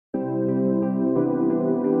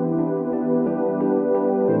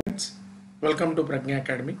Welcome to Pragna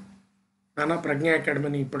academy. నానా ప్రజ్ఞా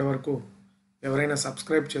అకాడమీని ఇప్పటివరకు ఎవరైనా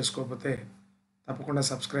సబ్స్క్రైబ్ చేసుకోకపోతే తప్పకుండా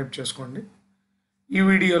సబ్స్క్రైబ్ చేసుకోండి. ఈ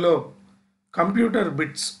వీడియోలో కంప్యూటర్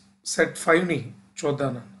బిట్స్ సెట్ 5ని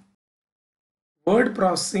చూద్దాం. Word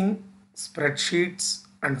processing, spreadsheets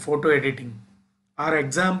and photo editing are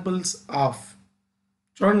examples of.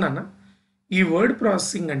 చూడండి అన్న, ఈ వర్డ్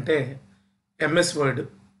ప్రాసెసింగ్ అంటే MS word,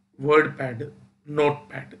 word pad, note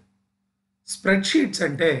pad. Spreadsheets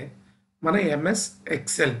అంటే మన ఎంఎస్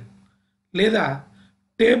ఎక్సెల్ లేదా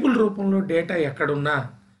టేబుల్ రూపంలో డేటా ఎక్కడున్నా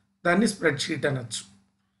దాన్ని స్ప్రెడ్షీట్ అనొచ్చు.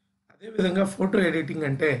 అదేవిధంగా ఫోటో ఎడిటింగ్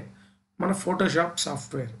అంటే మన ఫోటోషాప్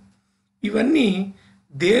సాఫ్ట్వేర్. ఇవన్నీ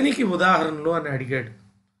దేనికి ఉదాహరణలు అని అడిగాడు.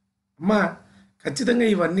 అమ్మా, ఖచ్చితంగా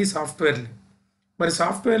ఇవన్నీ సాఫ్ట్వేర్లే. మరి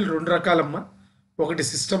సాఫ్ట్వేర్లు రెండు రకాలమ్మా. ఒకటి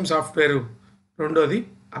సిస్టమ్ సాఫ్ట్వేరు, రెండోది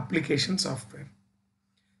అప్లికేషన్ సాఫ్ట్వేర్.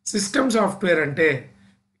 సిస్టమ్ సాఫ్ట్వేర్ అంటే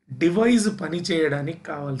డివైస్ పని చేయడానికి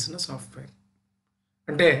కావాల్సిన సాఫ్ట్వేర్.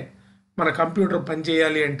 అంటే మన కంప్యూటర్ పని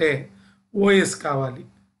చేయాలి అంటే ఓఎస్ కావాలి,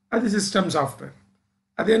 అది సిస్టమ్ సాఫ్ట్వేర్.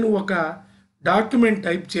 అదే నువ్వు ఒక డాక్యుమెంట్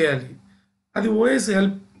టైప్ చేయాలి, అది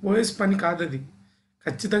ఓఎస్ పని కాదు. అది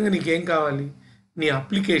ఖచ్చితంగా నీకేం కావాలి, నీ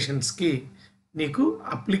అప్లికేషన్స్కి నీకు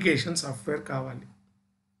అప్లికేషన్ సాఫ్ట్వేర్ కావాలి.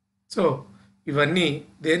 సో ఇవన్నీ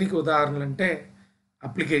దేనికి ఉదాహరణలు అంటే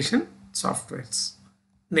application softwares.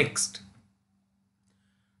 Next,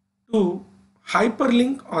 to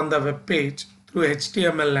hyperlink on the web page through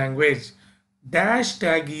HTML language, dash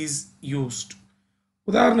tag is used.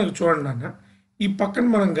 ఉదాహరణకు చూడండి అన్న, ఈ పక్కన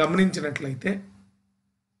మనం గమనించినట్లయితే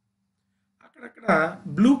అక్కడక్కడ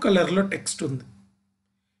బ్లూ కలర్లో టెక్స్ట్ ఉంది.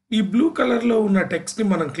 ఈ బ్లూ కలర్లో ఉన్న టెక్స్ట్ని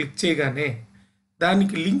మనం క్లిక్ చేయగానే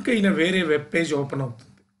దానికి లింక్ అయిన వేరే వెబ్ పేజ్ ఓపెన్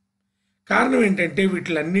అవుతుంది. కారణం ఏంటంటే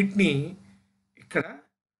వీటిలన్నిటినీ ఇక్కడ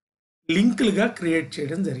లింకులుగా క్రియేట్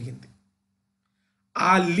చేయడం జరిగింది.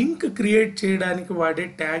 ఆ లింక్ క్రియేట్ చేయడానికి వాడే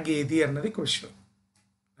ట్యాగ్ ఏది అన్నది క్వశ్చన్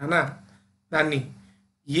అనా. దాన్ని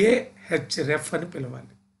AHREF అని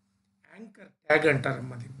పిలవాలి. యాంకర్ ట్యాగ్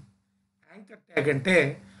అంటారమ్మా దీన్ని. యాంకర్ ట్యాగ్ అంటే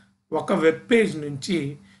ఒక వెబ్ పేజ్ నుంచి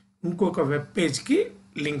ఇంకొక వెబ్ పేజ్కి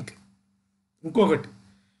లింక్. ఇంకొకటి,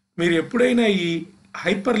 మీరు ఎప్పుడైనా ఈ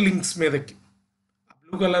హైపర్ లింక్స్ మీదకి,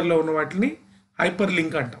 బ్లూ కలర్లో ఉన్న వాటిని హైపర్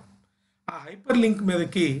లింక్ అంటాం. ఆ హైపర్ లింక్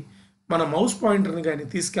మీదకి మన మౌస్ పాయింటర్ని కానీ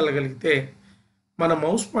తీసుకెళ్ళగలిగితే మన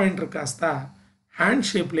మౌస్ పాయింటర్ కాస్త హ్యాండ్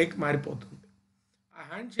షేప్లోకి మారిపోతుంది. ఆ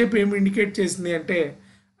హ్యాండ్ షేప్ ఏమి ఇండికేట్ చేసింది అంటే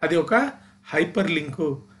అది ఒక హైపర్ లింకు.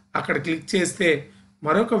 అక్కడ క్లిక్ చేస్తే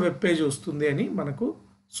మరొక వెబ్ పేజ్ వస్తుంది అని మనకు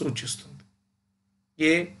సూచిస్తుంది.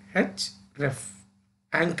 AHREF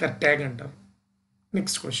యాంకర్ ట్యాగ్ అంటారు.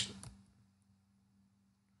 Next question,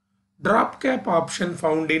 drop cap option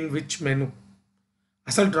found in which menu.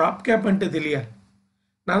 అసలు డ్రాప్ క్యాప్ అంటే తెలియాలి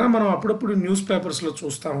నానా. మనం అప్పుడప్పుడు న్యూస్ పేపర్స్లో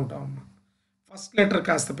చూస్తూ ఉంటామమ్మా. ఫస్ట్ లెటర్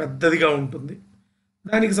కాస్త పెద్దదిగా ఉంటుంది,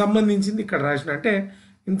 దానికి సంబంధించింది ఇక్కడ రాసిన. అంటే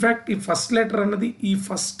ఇన్ఫ్యాక్ట్ ఈ ఫస్ట్ లెటర్ అన్నది ఈ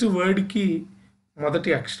ఫస్ట్ వర్డ్కి మొదటి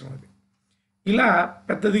అక్షరం. అది ఇలా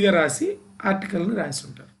పెద్దదిగా రాసి ఆర్టికల్ని రాసి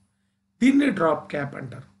ఉంటారు. దీన్నే డ్రాప్ క్యాప్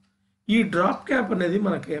అంటారు. ఈ డ్రాప్ క్యాప్ అనేది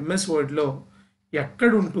మనకి ఎంఎస్ వర్డ్లో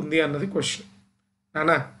ఎక్కడ ఉంటుంది అన్నది క్వశ్చన్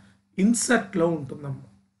నానా. ఇన్సర్ట్లో ఉంటుందమ్మా.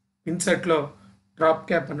 ఇన్సర్ట్లో డ్రాప్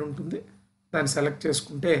క్యాప్ అని ఉంటుంది. దాన్ని సెలెక్ట్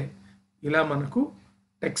చేసుకుంటే ఇలా మనకు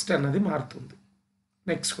టెక్స్ట్ అన్నది మారుతుంది.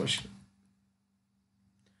 Next question,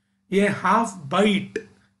 A half byte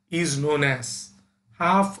is known as.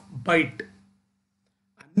 Half byte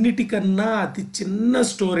అన్నిటికన్నా అతి చిన్న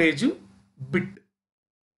స్టోరేజ్ బిట్.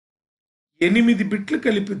 8 బిట్లు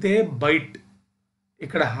కలిపితే బైట్.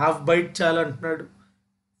 ఇక్కడ హాఫ్ బైట్ చాలు అంటున్నాడు.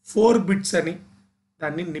 4 బిట్స్ అని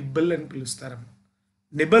దాన్ని నిబ్బల్ అని పిలుస్తారమ్మ.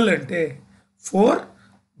 నిబ్బల్ అంటే 4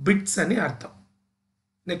 బిట్స్ అని అర్థం.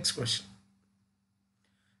 Next question,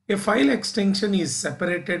 a file extension is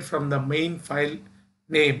separated from the main file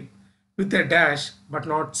name with a dash but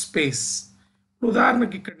not space.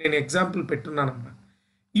 ఉదాహరణకి ఇక్కడ నేను ఎగ్జాంపుల్ పెట్టున్నానమ్మా.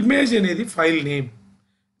 ఇమేజ్ అనేది ఫైల్ నేమ్,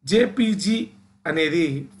 JPG అనేది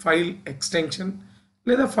ఫైల్ ఎక్స్టెన్షన్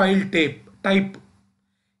లేదా ఫైల్ టైప్.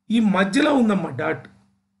 ఈ మధ్యలో ఉందమ్మా డాట్.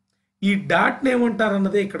 ఈ డాట్ని ఏమంటారు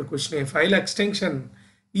అన్నదే ఇక్కడ question. File extension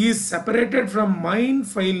is separated from mine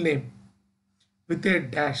file name with a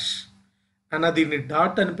dash అన్న. దీన్ని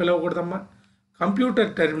డాట్ అని పిలవకూడదమ్మా. కంప్యూటర్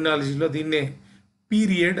టెర్మినాలజీలో దీన్నే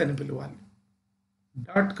పీరియడ్ అని పిలవాలి.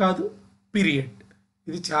 డాట్ కాదు, పీరియడ్.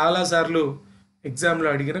 ఇది చాలాసార్లు ఎగ్జామ్లో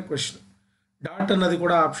అడిగిన క్వశ్చన్. డాట్ అన్నది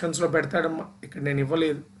కూడా ఆప్షన్స్లో పెడతాడమ్మా, ఇక్కడ నేను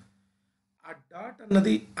ఇవ్వలేదు. ఆ డాట్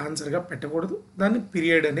అన్నది ఆన్సర్గా పెట్టకూడదు, దాన్ని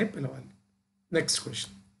పీరియడ్ అనే పిలవాలి. Next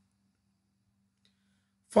question,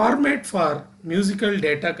 format far musical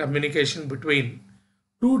data communication between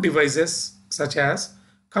 2 devices such as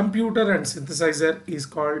computer and synthesizer is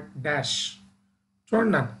called dash.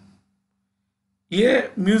 చూడండి, ఏ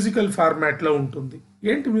మ్యూజికల్ ఫార్మాట్లో ఉంటుంది.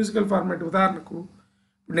 ఏంటి మ్యూజికల్ ఫార్మాట్? ఉదాహరణకు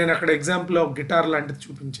నేను అక్కడ ఎగ్జాంపుల్లో గిటార్ లాంటిది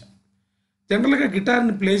చూపించాను. జనరల్గా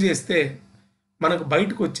గిటార్ని ప్లే చేస్తే మనకు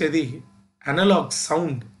బయటకు వచ్చేది అనలాగ్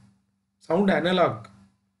సౌండ్. అనలాగ్.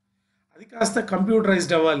 అది కాస్త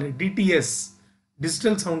కంప్యూటరైజ్డ్ అవ్వాలి, డిటిఎస్,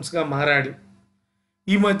 డిజిటల్ సౌండ్స్గా మారాడు.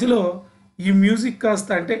 ఈ మధ్యలో ఈ మ్యూజిక్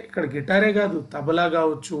కాస్త, అంటే ఇక్కడ గిటారే కాదు, తబలా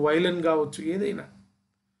కావచ్చు, వైలన్ కావచ్చు, ఏదైనా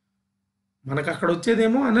మనకు అక్కడ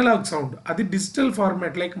వచ్చేదేమో అనలాగ్ సౌండ్, అది డిజిటల్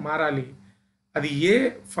ఫార్మాట్లోకి మారాలి. అది ఏ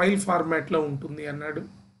ఫైల్ ఫార్మాట్లో ఉంటుంది అన్నాడు.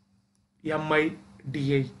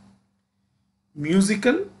 MIDI,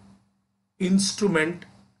 musical instrument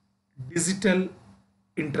digital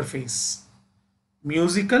interface.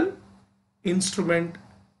 Musical instrument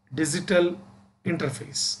digital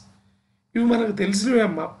interface. ఇవి మనకు తెలిసినవి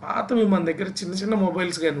అమ్మ. పాతవి మన దగ్గర చిన్న చిన్న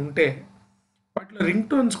మొబైల్స్ కానీ ఉంటే వాటిలో రింగ్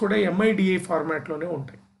టోన్స్ కూడా MIDI ఫార్మాట్లోనే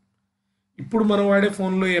ఉంటాయి. ఇప్పుడు మనం వాడే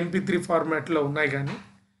ఫోన్లో MP3 ఫార్మాట్లో ఉన్నాయి, కానీ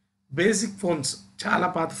బేసిక్ ఫోన్స్, చాలా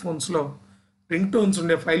పాత ఫోన్స్లో రింగ్ టోన్స్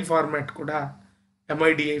ఉండే ఫైల్ ఫార్మాట్ కూడా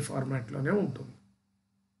MIDI ఫార్మాట్లోనే ఉంటుంది.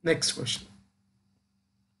 Next question.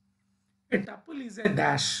 A tuple is a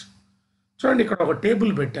dash. చూడండి, ఇక్కడ ఒక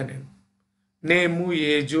టేబుల్ పెట్టాను నేను. నేము,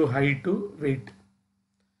 ఏజు, హైటు, వెయిట్.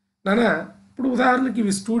 నానా ఇప్పుడు ఉదాహరణకి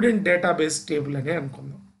ఇవి స్టూడెంట్ డేటాబేస్ టేబుల్ అని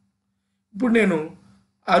అనుకుందాం. ఇప్పుడు నేను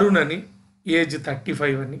అరుణ్ అని, ఏజ్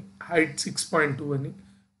 35 అని, హైట్ 6.2 అని,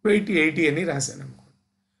 వెయిట్ 80 అని రాశాను అనుకోండి.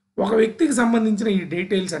 ఒక వ్యక్తికి సంబంధించిన ఈ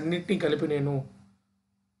డీటెయిల్స్ అన్నింటినీ కలిపి నేను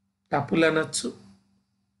టపుల్ అనొచ్చు,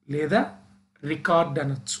 లేదా రికార్డ్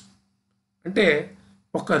అనొచ్చు. అంటే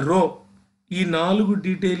ఒక రో, ఈ 4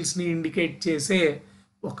 డీటెయిల్స్ని ఇండికేట్ చేసే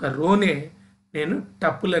ఒక రోనే నేను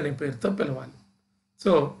టపుల్ అనే పేరుతో పిలవాలి.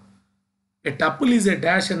 So A tuple is a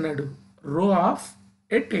dash అన్నాడు, రో ఆఫ్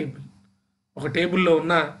ఏ టేబుల్. ఒక టేబుల్లో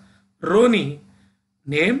ఉన్న రోని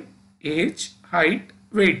నేమ్, ఏజ్, హైట్,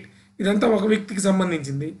 వెయిట్, ఇదంతా ఒక వ్యక్తికి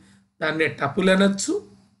సంబంధించింది, దాన్నే టపుల్ అనొచ్చు,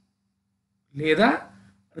 లేదా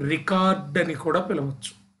రికార్డ్ అని కూడా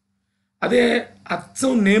పిలవచ్చు. అదే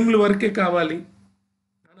అచ్చం నేమ్ల వరకే కావాలి,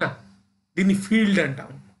 దీన్ని ఫీల్డ్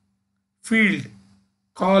అంటాం. ఫీల్డ్,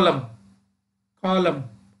 కాలం,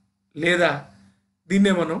 లేదా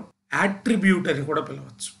దీన్నే మనం యాట్రిబ్యూట్ అని కూడా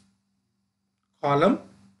పిలవచ్చు. కాలం,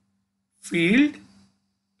 ఫీల్డ్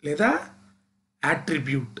లేదా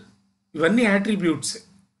యాట్రిబ్యూట్, ఇవన్నీ యాట్రిబ్యూట్సే.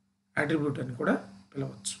 యాట్రిబ్యూట్ అని కూడా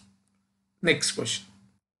పిలవచ్చు. Next question.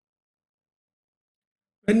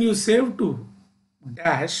 When you save to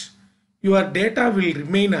dash, your data will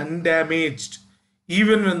remain అన్డామేజ్డ్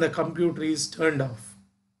even when the computer is turned of.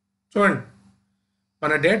 చూడండి,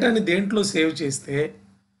 మన డేటాని దేంట్లో సేవ్ చేస్తే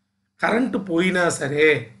కరెంటు పోయినా సరే,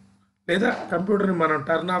 లేదా కంప్యూటర్ని మనం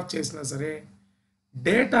టర్న్ ఆఫ్ చేసినా సరే,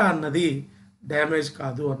 డేటా అన్నది డ్యామేజ్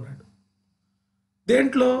కాదు అన్నాడు.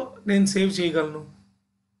 దేంట్లో నేను సేవ్ చేయగలను?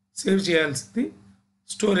 సేవ్ చేయాల్సింది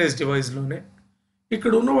స్టోరేజ్ డివైస్లోనే.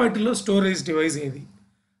 ఇక్కడ ఉన్న వాటిలో స్టోరేజ్ డివైస్ ఏది?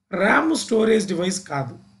 ర్యామ్ స్టోరేజ్ డివైస్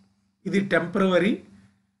కాదు, ఇది టెంపరవరీ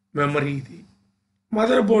మెమరీ. ఇది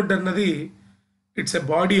మదర్ బోర్డ్ అన్నది it's a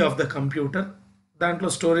body of the computer, దాంట్లో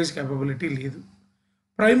స్టోరేజ్ క్యాపబిలిటీ లేదు.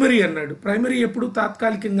 ప్రైమరీ అన్నాడు, ప్రైమరీ ఎప్పుడు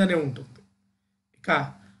తాత్కాలికంగానే ఉంటుంది. ఇక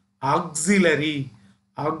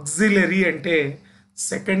ఆక్సిలరీ అంటే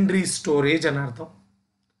సెకండరీ స్టోరేజ్ అని అర్థం.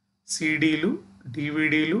 సీడీలు,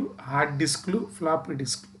 డివిడీలు, హార్డ్ డిస్క్లు, ఫ్లాపీ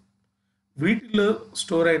డిస్క్లు, వీటిల్లో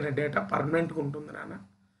స్టోర్ అయిన డేటా పర్మనెంట్గా ఉంటుంది నాన్న.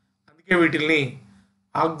 అందుకే వీటిల్ని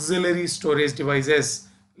ఆక్సిలరీ స్టోరేజ్ డివైజెస్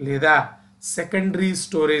లేదా సెకండరీ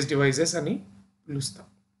స్టోరేజ్ డివైజెస్ అని పిలుస్తాం.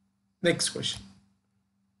 Next question.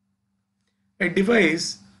 A device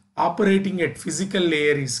operating at physical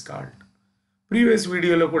layer is called. Previous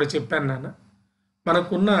వీడియోలో కూడా చెప్పాను నాన్న,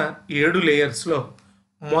 మనకున్న 7 లేయర్స్లో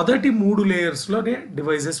మొదటి 3 లేయర్స్లోనే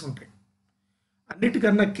డివైజెస్ ఉంటాయి.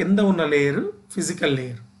 అన్నిటికన్నా కింద ఉన్న లేయర్ ఫిజికల్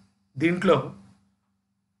లేయర్. దీంట్లో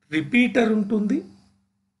రిపీటర్ ఉంటుంది,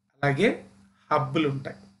 అలాగే హబ్బులు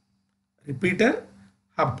ఉంటాయి. Repeater,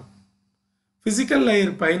 hub. ఫిజికల్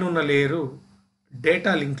లేయర్ పైన ఉన్న లేయరు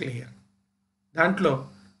డేటా లింక్ లేయర్. దాంట్లో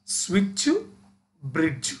స్విచ్,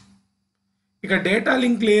 బ్రిడ్జ్. ఇక డేటా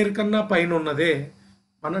లింక్ లేయర్ కన్నా పైన ఉన్నదే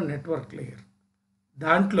మన నెట్వర్క్ లేయర్.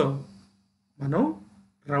 దాంట్లో మనం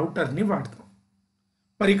రౌటర్ని వాడతాం.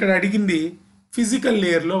 మరి ఇక్కడ అడిగింది ఫిజికల్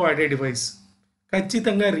లేయర్లో వాడే డివైస్.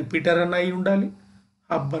 ఖచ్చితంగా రిపీటర్ అన్న అయి ఉండాలి,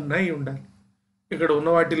 హబ్ అన్న అయి ఉండాలి. ఇక్కడ ఉన్న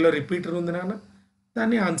వాటిల్లో రిపీటర్ ఉంది నాన్న,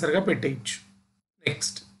 దాన్ని ఆన్సర్గా పెట్టేయచ్చు.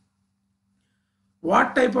 Next.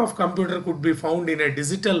 What type of computer could be found in a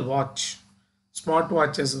digital watch? Smart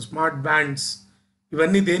watches, smart bands,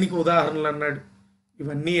 ఇవన్నీ దేనికి ఉదాహరణలు అన్నాడు?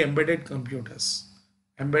 ఇవన్నీ embedded computers.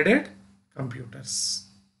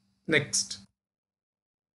 Next.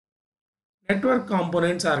 Network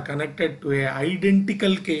components are connected to A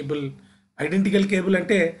identical cable identical cable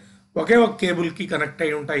అంటే ఒకే ఒక కేబుల్కి కనెక్ట్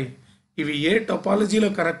అయి ఉంటాయి. ఇవి ఏ టోపాలజీలో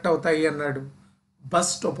కనెక్ట్ అవుతాయి అన్నాడు,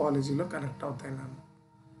 బస్ టోపాలజీలో కనెక్ట్ అవుతాయి నాన్న.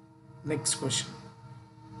 Next question.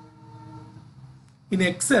 In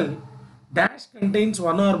XL dash contains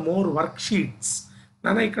one or more work sheets.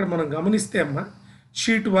 నాన్న ఇక్కడ మనం గమనిస్తే అమ్మా,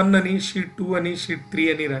 షీట్ 1 అని, షీట్ 2 అని, షీట్ 3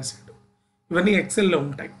 అని రాశాడు. ఇవన్నీ ఎక్సెల్లో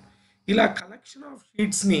ఉంటాయి. ఇలా కలెక్షన్ ఆఫ్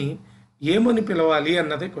షీట్స్ని ఏమని పిలవాలి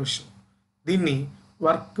అన్నదే క్వశ్చన్. దీన్ని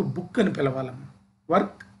వర్క్ బుక్ అని పిలవాలమ్మా,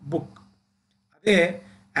 వర్క్ బుక్. అదే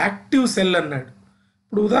యాక్టివ్ సెల్ అన్నాడు.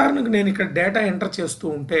 ఇప్పుడు ఉదాహరణకు నేను ఇక్కడ డేటా ఎంటర్ చేస్తూ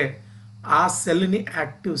ఉంటే ఆ సెల్ని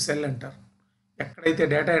యాక్టివ్ సెల్ అంటారు. ఎక్కడైతే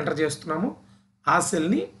డేటా ఎంటర్ చేస్తున్నామో ఆ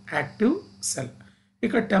సెల్ని యాక్టివ్ సెల్.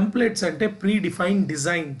 ఇక టెంప్లెట్స్ అంటే ప్రీ డిఫైన్డ్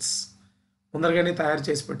డిజైన్స్, ముందరగానే తయారు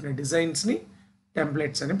చేసి పెట్టిన డిజైన్స్ని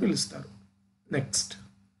టెంప్లెట్స్ అని పిలుస్తారు. Next,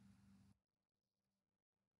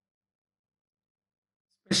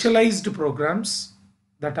 specialized programs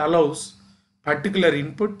that allows particular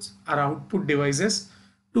inputs or output devices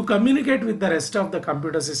to communicate with the rest of the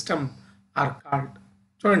computer system are called.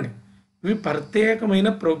 చూడండి, ఇవి ప్రత్యేకమైన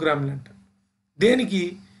ప్రోగ్రాంలు అంట. దేనికి?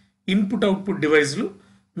 ఇన్పుట్ అవుట్పుట్ డివైజులు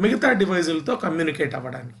మిగతా డివైజులతో కమ్యూనికేట్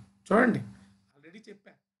అవ్వడానికి. చూడండి, ఆల్రెడీ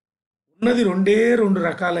చెప్పా, ఉన్నది రెండు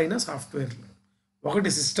రకాలైన సాఫ్ట్వేర్లు.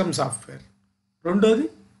 ఒకటి సిస్టమ్ సాఫ్ట్వేర్, రెండోది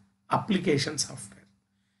అప్లికేషన్ సాఫ్ట్వేర్.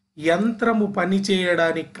 యంత్రము పని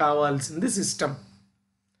చేయడానికి కావాల్సింది సిస్టమ్,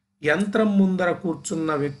 యంత్రం ముందర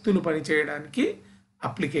కూర్చున్న వ్యక్తులు పని చేయడానికి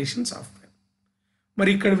అప్లికేషన్ సాఫ్ట్వేర్. మరి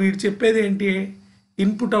ఇక్కడ వీడు చెప్పేది ఏంటి?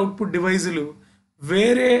 ఇన్పుట్ అవుట్పుట్ డివైజులు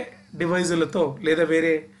వేరే డివైజులతో లేదా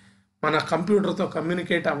వేరే మన కంప్యూటర్తో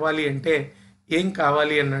కమ్యూనికేట్ అవ్వాలి అంటే ఏం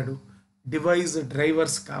కావాలి అన్నాడు? డివైస్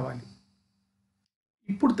డ్రైవర్స్ కావాలి.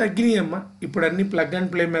 ఇప్పుడు తగ్గినాయి అమ్మా, ఇప్పుడు అన్ని ప్లగ్ అండ్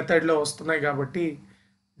ప్లే మెథడ్లో వస్తున్నాయి కాబట్టి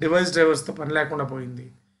డివైస్ డ్రైవర్స్తో పని లేకుండా పోయింది.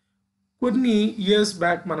 కొన్ని ఇయర్స్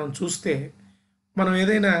బ్యాక్ మనం చూస్తే, మనం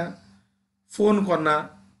ఏదైనా ఫోన్ కొన్నా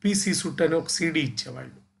పీసీ సుట్ అని ఒక సీడీ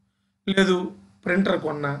ఇచ్చేవాళ్ళు, లేదు ప్రింటర్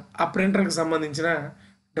కొన్నా ఆ ప్రింటర్కి సంబంధించిన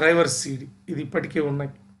డ్రైవర్స్ సీడీ, ఇది ఇప్పటికీ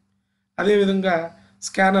ఉన్నాయి. అదేవిధంగా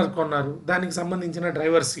స్కానర్ కొన్నారు, దానికి సంబంధించిన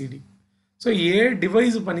డ్రైవర్ సీడీ. సో ఏ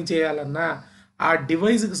డివైస్ పని చేయాలన్నా ఆ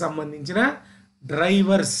డివైస్కి సంబంధించిన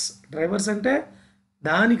డ్రైవర్స్ అంటే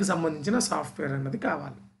దానికి సంబంధించిన సాఫ్ట్వేర్ అన్నది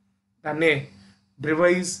కావాలి. దాన్నే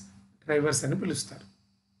డ్రైవర్స్ అని పిలుస్తారు.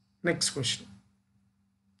 Next question.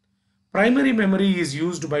 Primary memory is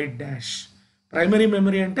used by dash. Primary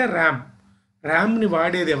memory అంటే ర్యామ్ని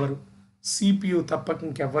వాడేది ఎవరు? సిపియు తప్పక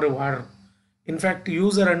ఇంకెవ్వరు వాడరు. ఇన్ఫ్యాక్ట్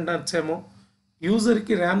యూజర్ అంటేమో,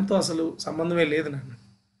 యూజర్కి ర్యామ్తో అసలు సంబంధమే లేదు నాన్న.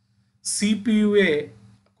 సిపియుఏ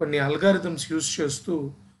కొన్ని అల్గారిథమ్స్ యూజ్ చేస్తూ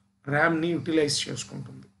ర్యామ్ని యూటిలైజ్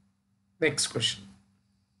చేసుకుంటుంది. Next question.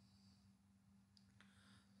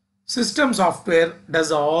 System software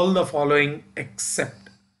does all the following except.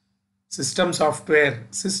 System software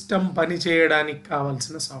system పని చేయడానికి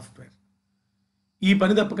కావాల్సిన సాఫ్ట్వేర్. ఈ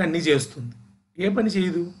పని తప్పక అన్నీ చేస్తుంది. ఏ పని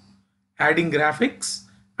చేయదు? Adding graphics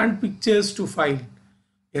and pictures to file.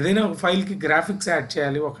 ఏదైనా ఒక ఫైల్కి గ్రాఫిక్స్ యాడ్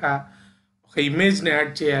చేయాలి, ఒక ఇమేజ్ని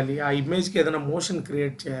యాడ్ చేయాలి, ఆ ఇమేజ్కి ఏదైనా మోషన్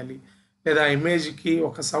క్రియేట్ చేయాలి, లేదా ఆ ఇమేజ్కి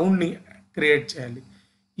ఒక సౌండ్ని క్రియేట్ చేయాలి.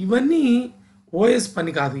 ఇవన్నీ ఓఎస్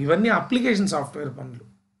పని కాదు, ఇవన్నీ అప్లికేషన్ సాఫ్ట్వేర్ పనులు.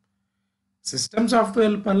 సిస్టమ్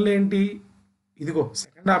సాఫ్ట్వేర్ పనులు ఏంటి? ఇదిగో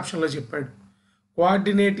సెకండ్ ఆప్షన్లో చెప్పాడు,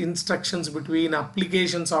 coordinate instructions between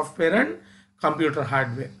application software and computer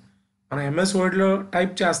hardware. మనం ఎంఎస్ వర్డ్లో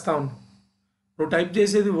టైప్ చేస్తూ ఉన్నాం, నువ్వు టైప్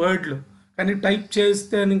చేసేది వర్డ్లో, కానీ టైప్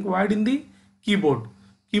చేస్తే నీకు వాడింది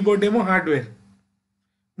కీబోర్డ్ ఏమో హార్డ్వేర్.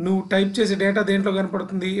 నువ్వు టైప్ చేసే డేటా దేంట్లో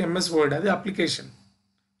కనపడుతుంది? ఎంఎస్ వర్డ్, అది అప్లికేషన్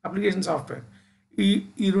సాఫ్ట్వేర్.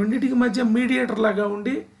 ఈ రెండింటికి మధ్య మీడియేటర్ లాగా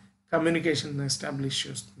ఉండి కమ్యూనికేషన్ ఎస్టాబ్లిష్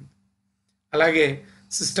చేస్తుంది. అలాగే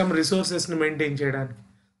సిస్టమ్ రిసోర్సెస్ని మెయింటైన్ చేయడానికి,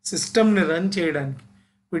 సిస్టమ్ని రన్ చేయడానికి,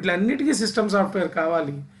 వీటిలన్నిటికీ సిస్టమ్ సాఫ్ట్వేర్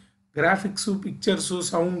కావాలి. గ్రాఫిక్స్, పిక్చర్సు,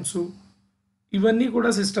 సౌండ్స్ ఇవన్నీ కూడా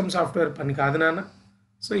సిస్టమ్ సాఫ్ట్వేర్ పని కాదు నాన్న.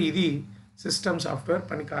 సో ఇది సిస్టమ్ సాఫ్ట్వేర్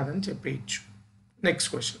పని కాదని చెప్పేయచ్చు. Next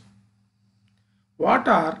question. What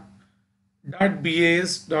are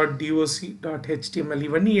 .bas, .doc, .html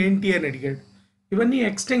ఇవన్నీ ఏంటి అని అడిగాడు. ఇవన్నీ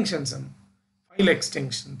ఎక్స్టెన్షన్స్ అన్న, ఫైల్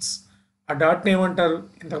ఎక్స్టెన్షన్స్. ఆ డాట్ని ఏమంటారు?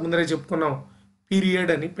 ఇంతకుముందరే చెప్పుకున్నాం,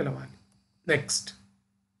 పీరియడ్ అని పిలవాలి. Next,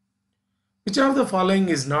 which of the following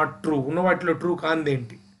is not true. ఉన్న వాటిలో true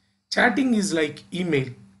కానిదేంటి? Chatting is like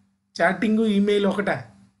email. Chatting email ఒకటే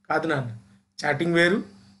కాదు నాన్న, చాటింగ్ వేరు,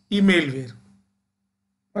 ఈమెయిల్ వేరు.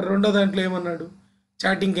 మరి రెండో దాంట్లో ఏమన్నాడు?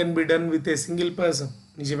 Chatting can be done with a single person.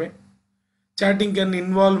 నిజమే. Chatting can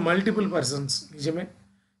involve multiple persons. నిజమే.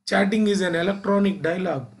 Chatting is an electronic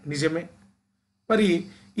dialogue. నిజమే. మరి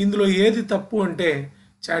ఇందులో ఏది తప్పు అంటే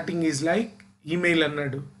చాటింగ్ ఈజ్ లైక్ ఈమెయిల్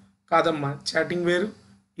అన్నాడు. కాదమ్మా, చాటింగ్ వేరు,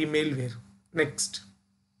 ఈమెయిల్ వేరు. Next,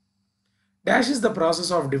 dash is the process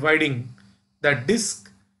of dividing the disk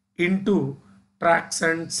into tracks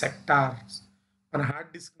and sectors. మన హార్డ్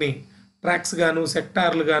డిస్క్ని ట్రాక్స్ గాను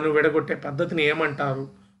సెక్టార్లు గాను విడగొట్టే పద్ధతిని ఏమంటారు?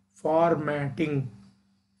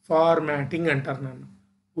 ఫార్మాటింగ్ అంటారు. నన్ను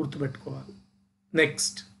గుర్తుపెట్టుకోవాలి.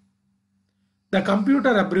 Next, the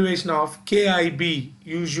computer abbreviation of కేఐబి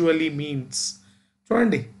usually means.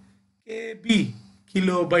 చూడండి, కేబి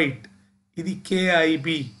కిలోబైట్, ఇది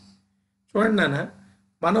కేఐబి. చూడండి నాన్న,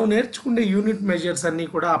 మనం నేర్చుకునే యూనిట్ మెజర్స్ అన్నీ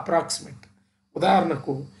కూడా అప్రాక్సిమేట్.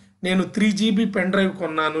 ఉదాహరణకు నేను 3 GB పెన్ డ్రైవ్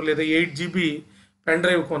కొన్నాను లేదా 8 GB పెన్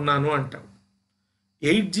డ్రైవ్ కొన్నాను అంటావు.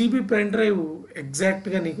 8 GB పెన్ డ్రైవ్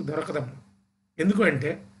ఎగ్జాక్ట్గా నీకు దొరకదమ్మా.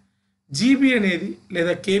 ఎందుకంటే జీబీ అనేది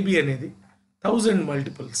లేదా కేబీ అనేది 1000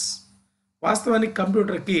 మల్టిపుల్స్. వాస్తవానికి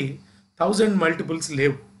కంప్యూటర్కి 1000 మల్టిపుల్స్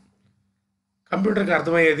లేవు. కంప్యూటర్కి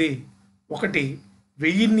అర్థమయ్యేది ఒకటి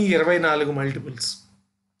 1024 మల్టిపుల్స్.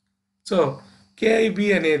 సో కేఐబి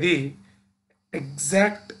అనేది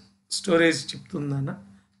ఎగ్జాక్ట్ స్టోరేజ్ చెప్తుందన్న.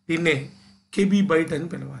 దీన్నే కేబీ బైట్ అని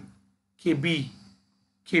పిలవాలి.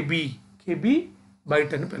 కేబీ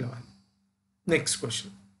బైట్ అని పిలవాలి. Next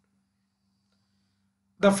question,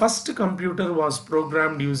 the first computer was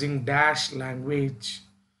programmed using dash language.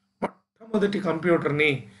 మొట్టమొదటి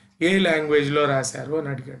కంప్యూటర్ని ఏ లాంగ్వేజ్లో రాశారు అని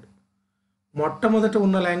అడిగాడు. మొట్టమొదట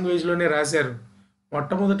ఉన్న లాంగ్వేజ్లోనే రాశారు.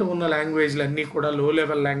 మొట్టమొదట ఉన్న లాంగ్వేజ్లు అన్నీ కూడా లో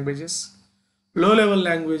లెవెల్ లాంగ్వేజెస్. లో లెవెల్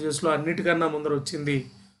లాంగ్వేజెస్లో అన్నిటికన్నా ముందర వచ్చింది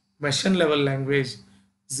machine level language,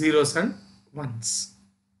 0s and 1s.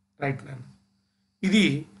 Right నాన్న. ఇది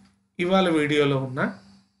ఇవాళ వీడియోలో ఉన్న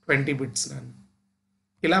 20 బిట్స్ నాన్న.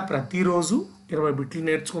 ఇలా ప్రతిరోజు 20 బిట్లు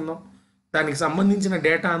నేర్చుకుందాం. దానికి సంబంధించిన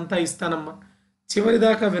డేటా అంతా ఇస్తానమ్మా. చివరి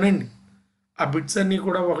దాకా వినండి. ఆ బిట్స్ అన్నీ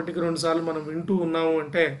కూడా 1కి 2 సార్లు మనం వింటూ ఉన్నాము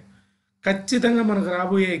అంటే ఖచ్చితంగా మనకు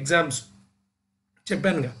రాబోయే ఎగ్జామ్స్,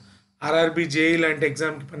 చెప్పానుగా, ఆర్ఆర్బి, జేఈ లాంటి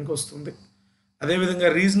ఎగ్జామ్కి పనికి వస్తుంది. అదేవిధంగా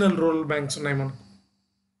రీజనల్ రూరల్ బ్యాంక్స్ ఉన్నాయి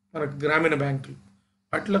మనకు గ్రామీణ బ్యాంకులు.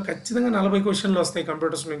 వాటిలో ఖచ్చితంగా 40 క్వశ్చన్లు వస్తాయి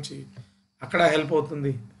కంప్యూటర్స్ నుంచి. అక్కడ హెల్ప్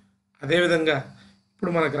అవుతుంది. అదేవిధంగా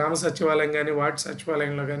ఇప్పుడు మన గ్రామ సచివాలయం కానీ వార్డు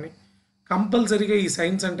సచివాలయంలో కానీ కంపల్సరీగా ఈ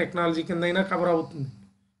సైన్స్ అండ్ టెక్నాలజీ కింద అయినా కవర్ అవుతుంది.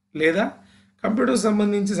 లేదా కంప్యూటర్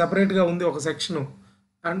సంబంధించి సపరేట్గా ఉంది ఒక సెక్షను,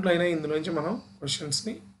 దాంట్లో అయినా ఇందులోంచి మనం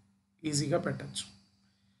క్వశ్చన్స్ని ఈజీగా పెట్టచ్చు.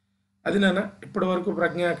 అది నాన్న. ఇప్పటివరకు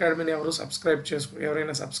ప్రజ్ఞ అకాడమీని ఎవరైనా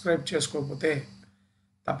సబ్స్క్రైబ్ చేసుకోకపోతే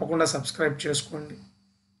తప్పకుండా సబ్స్క్రైబ్ చేసుకోండి.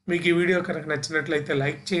 మీకు ఈ వీడియో కనుక నచ్చినట్లయితే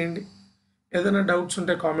లైక్ చేయండి. ఏదైనా డౌట్స్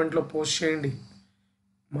ఉంటే కామెంట్లో పోస్ట్ చేయండి.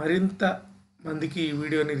 మరింత మందికి ఈ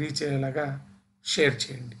వీడియోని రీచ్ అయ్యేలాగా షేర్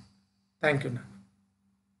చేయండి. థ్యాంక్ యూ నాన్న.